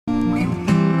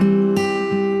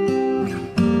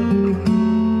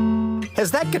Has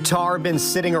that guitar been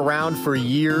sitting around for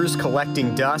years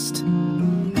collecting dust?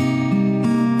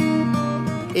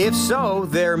 If so,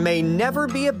 there may never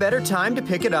be a better time to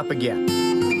pick it up again.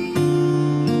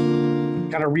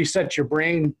 Kind of resets your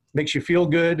brain, makes you feel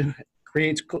good,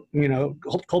 creates,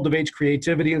 cultivates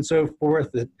creativity and so forth.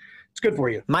 It's good for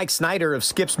you. Mike Snyder of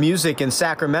Skips Music in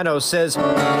Sacramento says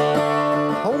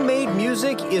homemade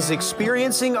music is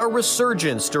experiencing a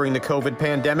resurgence during the COVID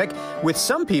pandemic, with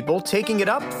some people taking it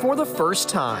up for the first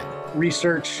time.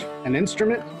 Research an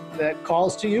instrument that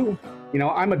calls to you.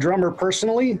 I'm a drummer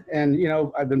personally, and,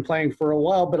 I've been playing for a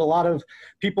while, but a lot of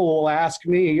people will ask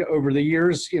me over the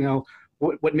years,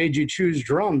 what made you choose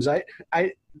drums? I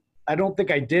don't think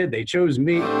I did. They chose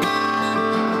me.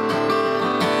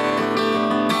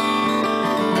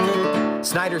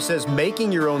 Snyder says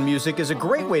making your own music is a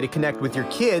great way to connect with your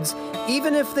kids,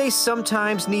 even if they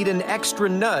sometimes need an extra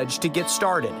nudge to get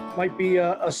started. Might be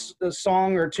a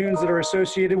song or tunes that are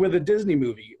associated with a Disney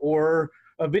movie or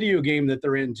a video game that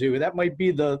they're into. That might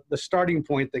be the starting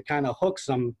point that kind of hooks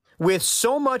them. With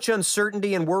so much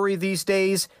uncertainty and worry these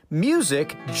days,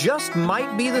 music just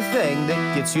might be the thing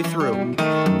that gets you through.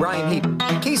 Brian Heaton,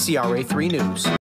 KCRA 3 News.